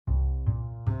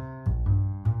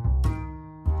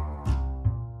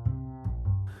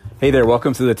Hey there,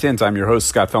 welcome to The Tint. I'm your host,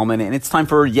 Scott Fellman, and it's time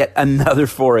for yet another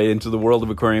foray into the world of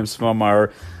aquariums from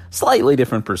our slightly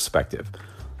different perspective.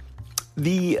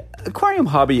 The aquarium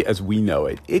hobby as we know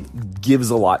it, it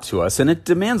gives a lot to us, and it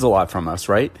demands a lot from us,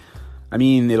 right? I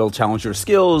mean, it'll challenge your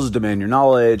skills, demand your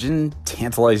knowledge, and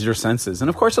tantalize your senses. And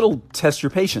of course, it'll test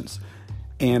your patience.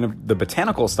 And the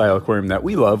botanical style aquarium that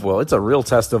we love, well, it's a real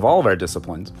test of all of our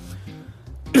disciplines.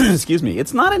 Excuse me,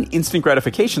 it's not an instant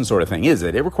gratification sort of thing, is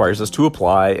it? It requires us to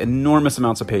apply enormous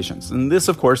amounts of patience. And this,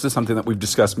 of course, is something that we've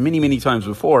discussed many times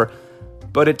before,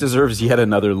 but it deserves yet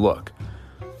another look.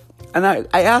 And I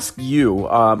ask you,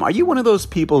 are you one of those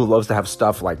people who loves to have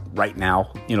stuff like right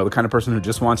now? You know, the kind of person who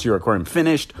just wants your aquarium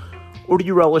finished? Or do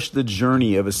you relish the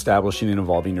journey of establishing and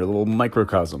evolving your little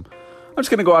microcosm? I'm just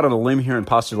going to go out on a limb here and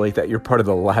postulate that you're part of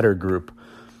the latter group.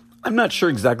 I'm not sure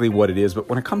exactly what it is, but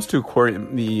when it comes to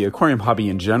the aquarium hobby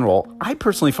in general, I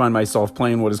personally find myself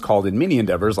playing what is called in many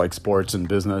endeavors like sports and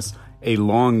business, a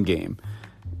long game.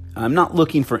 I'm not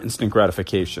looking for instant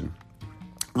gratification.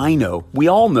 I know, we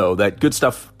all know that good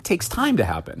stuff takes time to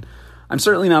happen. I'm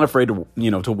certainly not afraid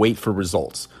to wait for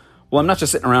results. Well, I'm not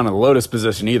just sitting around in a lotus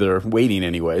position either, waiting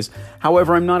anyways.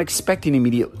 However, I'm not expecting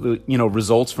immediate,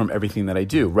 results from everything that I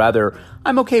do. Rather,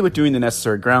 I'm okay with doing the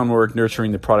necessary groundwork,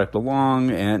 nurturing the product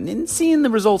along, and seeing the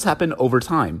results happen over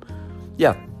time.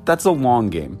 Yeah, that's a long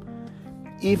game.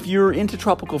 If you're into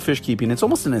tropical fish keeping, it's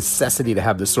almost a necessity to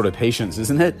have this sort of patience,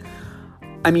 isn't it?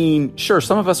 I mean, sure,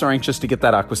 some of us are anxious to get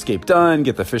that aquascape done,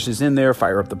 get the fishes in there,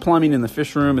 fire up the plumbing in the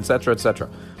fish room, etc., etc.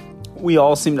 We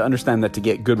all seem to understand that to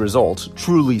get good results,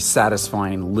 truly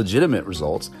satisfying, legitimate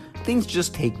results, things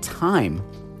just take time.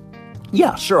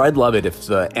 Yeah, sure, I'd love it if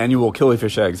the annual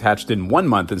killifish eggs hatched in 1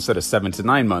 month instead of 7 to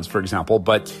 9 months, for example,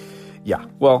 but yeah,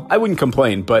 well, I wouldn't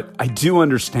complain, but I do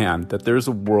understand that there's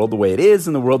a world the way it is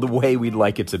and the world the way we'd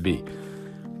like it to be.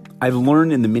 I've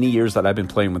learned in the many years that I've been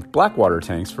playing with blackwater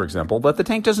tanks, for example, that the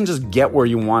tank doesn't just get where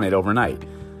you want it overnight,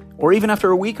 or even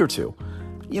after a week or two.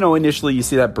 You know, initially you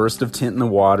see that burst of tint in the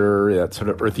water, that sort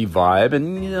of earthy vibe,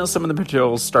 and, some of the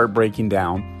materials start breaking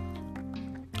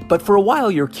down. But for a while,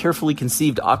 your carefully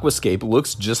conceived aquascape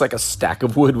looks just like a stack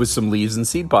of wood with some leaves and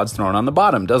seed pods thrown on the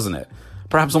bottom, doesn't it?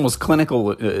 Perhaps almost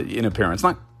clinical in appearance.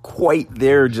 Not quite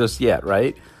there just yet,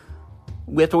 right?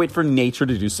 We have to wait for nature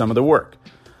to do some of the work.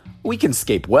 We can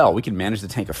scape well, we can manage the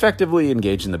tank effectively,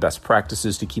 engage in the best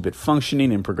practices to keep it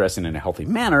functioning and progressing in a healthy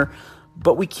manner,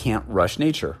 but we can't rush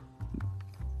nature.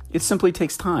 It simply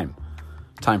takes time.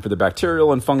 Time for the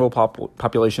bacterial and fungal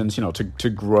populations, to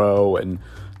grow and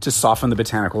to soften the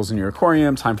botanicals in your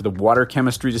aquarium. Time for the water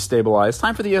chemistry to stabilize.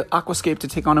 Time for the aquascape to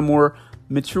take on a more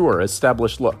mature,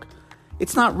 established look.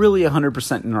 It's not really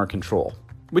 100% in our control,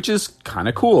 which is kind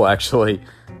of cool, actually.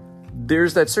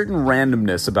 There's that certain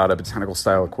randomness about a botanical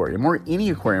style aquarium, or any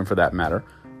aquarium for that matter,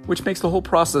 which makes the whole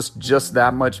process just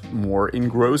that much more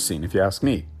engrossing, if you ask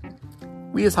me.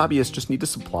 We as hobbyists just need to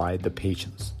supply the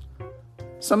patience.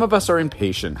 Some of us are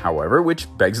impatient, however, which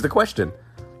begs the question,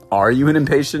 are you an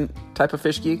impatient type of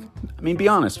fish geek? I mean, be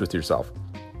honest with yourself.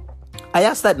 I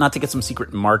ask that not to get some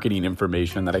secret marketing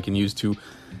information that I can use to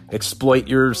exploit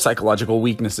your psychological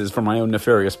weaknesses for my own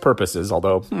nefarious purposes,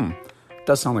 although, it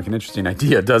does sound like an interesting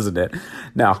idea, doesn't it?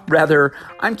 Now, rather,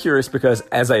 I'm curious because,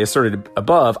 as I asserted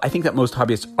above, I think that most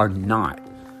hobbyists are not.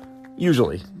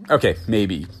 Usually. Okay,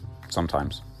 maybe.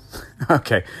 Sometimes.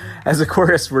 Okay, as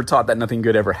aquarists, we're taught that nothing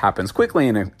good ever happens quickly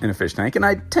in a fish tank, and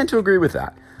I tend to agree with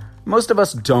that. Most of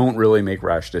us don't really make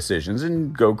rash decisions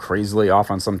and go crazily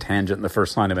off on some tangent in the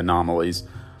first sign of anomalies.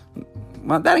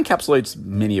 Well, that encapsulates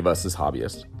many of us as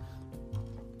hobbyists.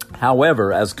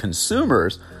 However, as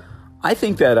consumers, I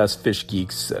think that us fish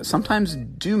geeks sometimes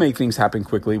do make things happen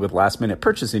quickly with last-minute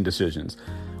purchasing decisions.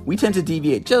 We tend to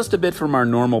deviate just a bit from our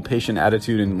normal patient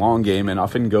attitude and long game and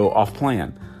often go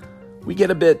off-plan. We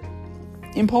get a bit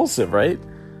impulsive, right?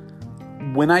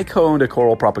 When I co-owned a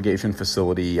coral propagation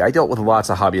facility, I dealt with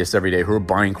lots of hobbyists every day who were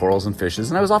buying corals and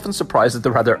fishes, and I was often surprised at the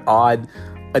rather odd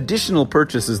additional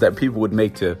purchases that people would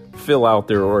make to fill out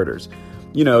their orders.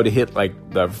 To hit like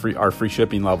our free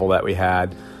shipping level that we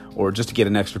had, or just to get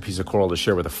an extra piece of coral to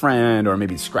share with a friend, or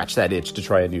maybe scratch that itch to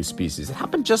try a new species. It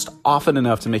happened just often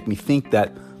enough to make me think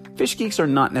that fish geeks are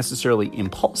not necessarily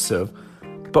impulsive,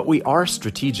 but we are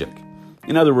strategic.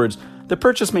 In other words, the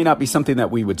purchase may not be something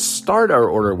that we would start our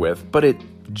order with, but it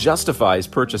justifies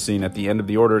purchasing at the end of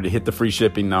the order to hit the free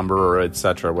shipping number or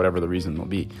etc., whatever the reason will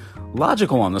be.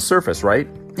 Logical on the surface, right?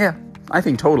 Yeah, I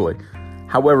think totally.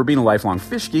 However, being a lifelong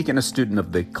fish geek and a student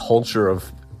of the culture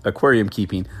of aquarium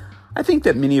keeping, I think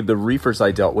that many of the reefers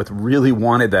I dealt with really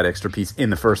wanted that extra piece in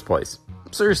the first place.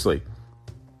 Seriously.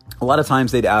 A lot of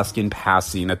times they'd ask in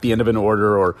passing at the end of an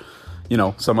order or,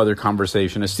 some other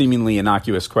conversation, a seemingly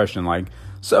innocuous question like,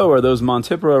 so are those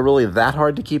Montipora really that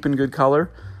hard to keep in good color?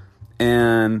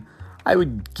 And I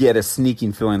would get a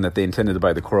sneaking feeling that they intended to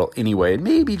buy the coral anyway and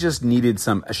maybe just needed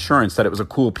some assurance that it was a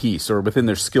cool piece or within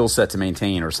their skill set to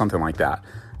maintain or something like that.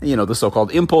 The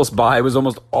so-called impulse buy was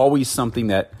almost always something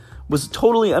that was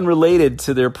totally unrelated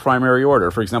to their primary order.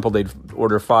 For example, they'd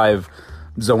order 5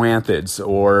 zoanthids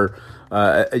or,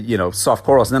 soft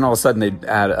corals, and then all of a sudden they'd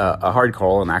add a hard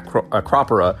coral, a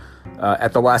Acropora,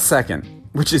 at the last second,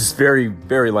 which is very,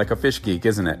 very like a fish geek,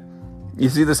 isn't it? You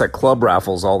see this at club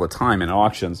raffles all the time in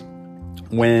auctions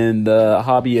when the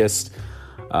hobbyist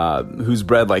who's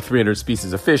bred like 300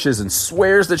 species of fishes and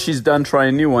swears that she's done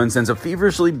trying new ones ends up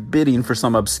feverishly bidding for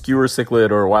some obscure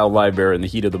cichlid or wild live bear in the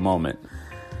heat of the moment.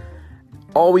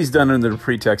 Always done under the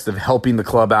pretext of helping the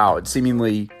club out,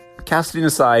 seemingly casting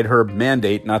aside her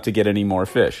mandate not to get any more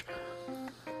fish.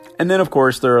 And then, of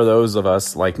course, there are those of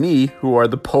us like me who are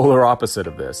the polar opposite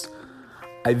of this.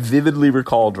 I vividly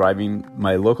recall driving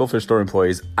my local fish store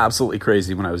employees absolutely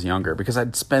crazy when I was younger because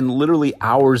I'd spend literally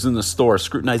hours in the store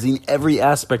scrutinizing every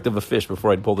aspect of a fish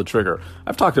before I'd pull the trigger.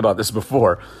 I've talked about this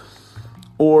before.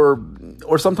 Or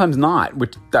sometimes not,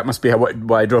 which that must be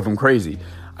why I drove them crazy.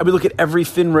 I would look at every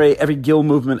fin ray, every gill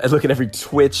movement. I'd look at every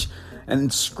twitch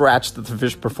and scratch that the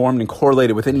fish performed and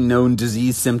correlate it with any known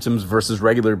disease symptoms versus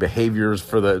regular behaviors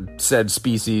for the said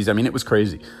species. I mean, it was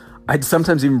crazy. I'd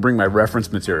sometimes even bring my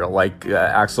reference material like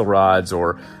Axelrod's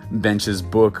or Bench's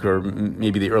book or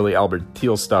maybe the early Albert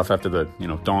Thiel stuff after the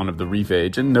dawn of the Reef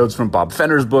Age and notes from Bob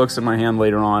Fenner's books in my hand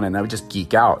later on, and I would just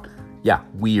geek out. Yeah,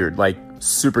 weird, like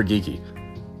super geeky,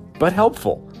 but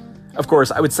helpful. Of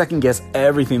course, I would second guess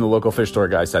everything the local fish store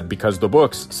guy said because the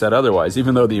books said otherwise,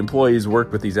 even though the employees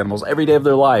worked with these animals every day of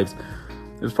their lives.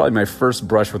 It was probably my first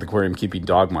brush with aquarium keeping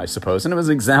dogma, I suppose, and it was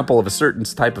an example of a certain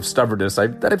type of stubbornness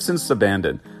that I've since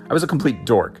abandoned. I was a complete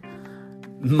dork.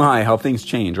 My, how things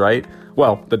change, right?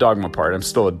 Well, the dogma part, I'm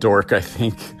still a dork, I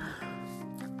think.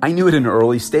 I knew at an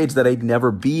early stage that I'd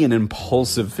never be an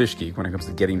impulsive fish geek when it comes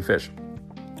to getting fish.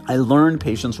 I learned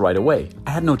patience right away.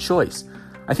 I had no choice.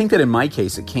 I think that in my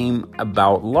case, it came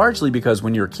about largely because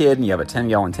when you're a kid and you have a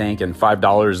 10-gallon tank and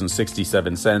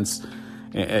 $5.67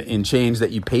 in change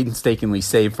that you painstakingly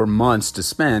save for months to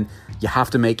spend, you have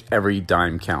to make every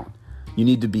dime count. You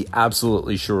need to be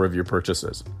absolutely sure of your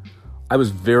purchases. I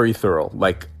was very thorough,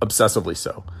 like obsessively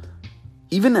so.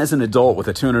 Even as an adult with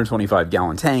a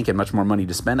 225-gallon tank and much more money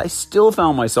to spend, I still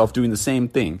found myself doing the same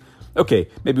thing. Okay,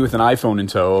 maybe with an iPhone in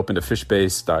tow, open to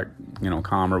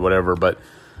fishbase.com or whatever, but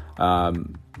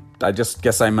I just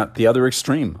guess I'm at the other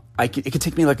extreme. It could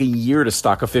take me like a year to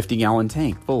stock a 50-gallon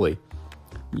tank fully.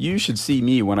 You should see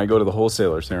me when I go to the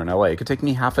wholesalers here in LA. It could take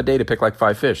me half a day to pick like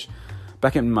 5 fish.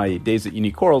 Back in my days at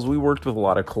Unique Corals, we worked with a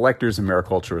lot of collectors and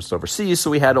mariculturists overseas, so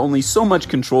we had only so much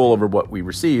control over what we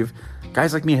received.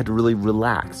 Guys like me had to really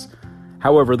relax.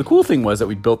 However, the cool thing was that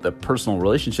we built the personal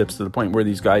relationships to the point where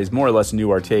these guys more or less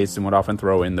knew our tastes and would often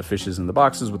throw in the fishes in the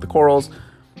boxes with the corals,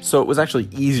 so it was actually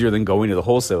easier than going to the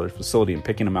wholesaler facility and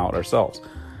picking them out ourselves.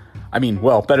 I mean,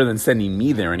 well, better than sending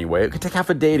me there anyway. It could take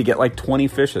half a day to get like 20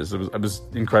 fishes. I was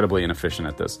incredibly inefficient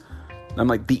at this. I'm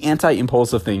like, the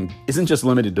anti-impulsive thing isn't just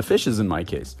limited to fishes in my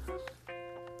case.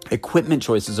 Equipment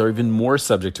choices are even more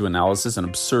subject to analysis and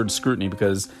absurd scrutiny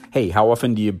because, hey, how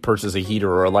often do you purchase a heater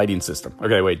or a lighting system?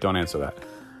 Okay, wait, don't answer that.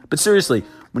 But seriously,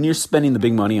 when you're spending the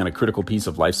big money on a critical piece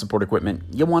of life support equipment,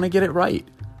 you want to get it right.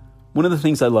 One of the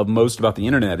things I love most about the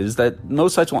internet is that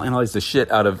most sites will analyze the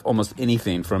shit out of almost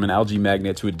anything from an algae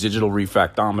magnet to a digital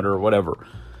refractometer or whatever.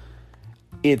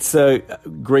 It's a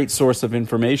great source of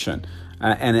information.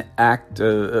 And an act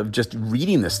of just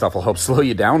reading this stuff will help slow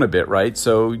you down a bit, right?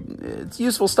 So it's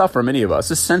useful stuff for many of us,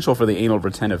 essential for the anal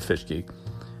retentive fish geek.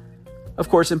 Of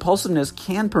course, impulsiveness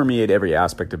can permeate every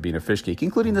aspect of being a fish geek,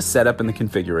 including the setup and the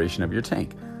configuration of your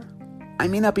tank. I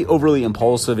may not be overly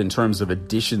impulsive in terms of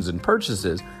additions and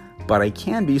purchases, but I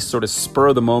can be sort of spur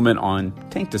of the moment on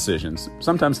tank decisions,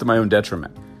 sometimes to my own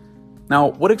detriment.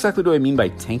 Now, what exactly do I mean by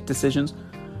tank decisions?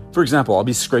 For example, I'll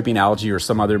be scraping algae or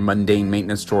some other mundane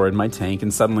maintenance chore in my tank,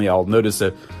 and suddenly I'll notice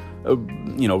a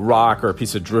rock or a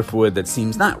piece of driftwood that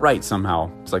seems not right somehow.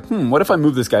 It's like, what if I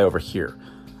move this guy over here?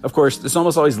 Of course, this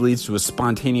almost always leads to a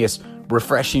spontaneous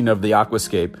refreshing of the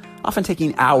aquascape, often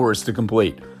taking hours to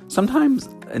complete. Sometimes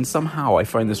and somehow I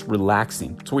find this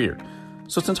relaxing. It's weird.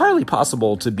 So it's entirely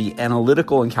possible to be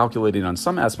analytical and calculating on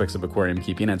some aspects of aquarium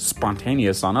keeping and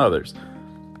spontaneous on others.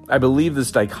 I believe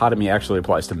this dichotomy actually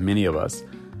applies to many of us.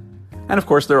 And of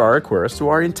course, there are aquarists who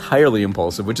are entirely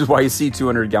impulsive, which is why you see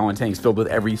 200-gallon tanks filled with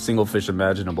every single fish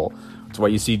imaginable. It's why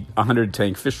you see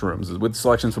 100-tank fish rooms with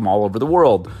selections from all over the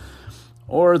world.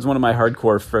 Or as one of my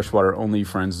hardcore freshwater only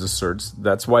friends asserts,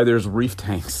 that's why there's reef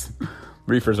tanks.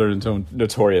 Reefers are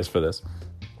notorious for this.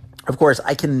 Of course,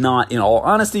 I cannot, in all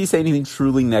honesty, say anything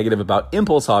truly negative about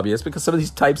impulse hobbyists because some of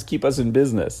these types keep us in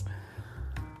business.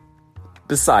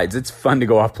 Besides, it's fun to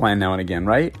go off plan now and again,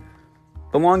 right?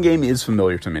 The long game is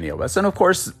familiar to many of us, and of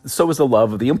course, so is the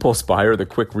love of the impulse buy or the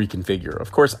quick reconfigure.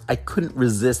 Of course, I couldn't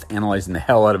resist analyzing the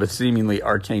hell out of a seemingly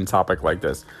arcane topic like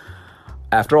this.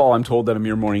 After all, I'm told that I'm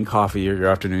your morning coffee or your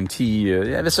afternoon tea.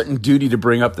 You have a certain duty to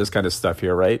bring up this kind of stuff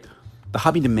here, right? The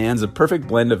hobby demands a perfect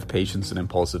blend of patience and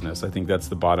impulsiveness. I think that's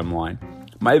the bottom line.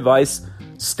 My advice,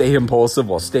 stay impulsive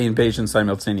while staying patient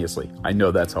simultaneously. I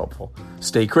know that's helpful.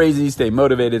 Stay crazy, stay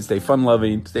motivated, stay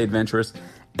fun-loving, stay adventurous,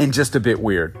 and just a bit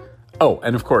weird. Oh,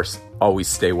 and of course, always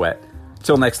stay wet.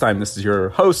 Till next time, this is your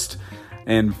host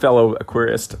and fellow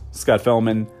aquarist, Scott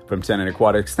Fellman from Tennant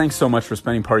Aquatics. Thanks so much for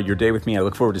spending part of your day with me. I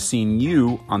look forward to seeing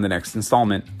you on the next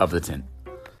installment of The Tint.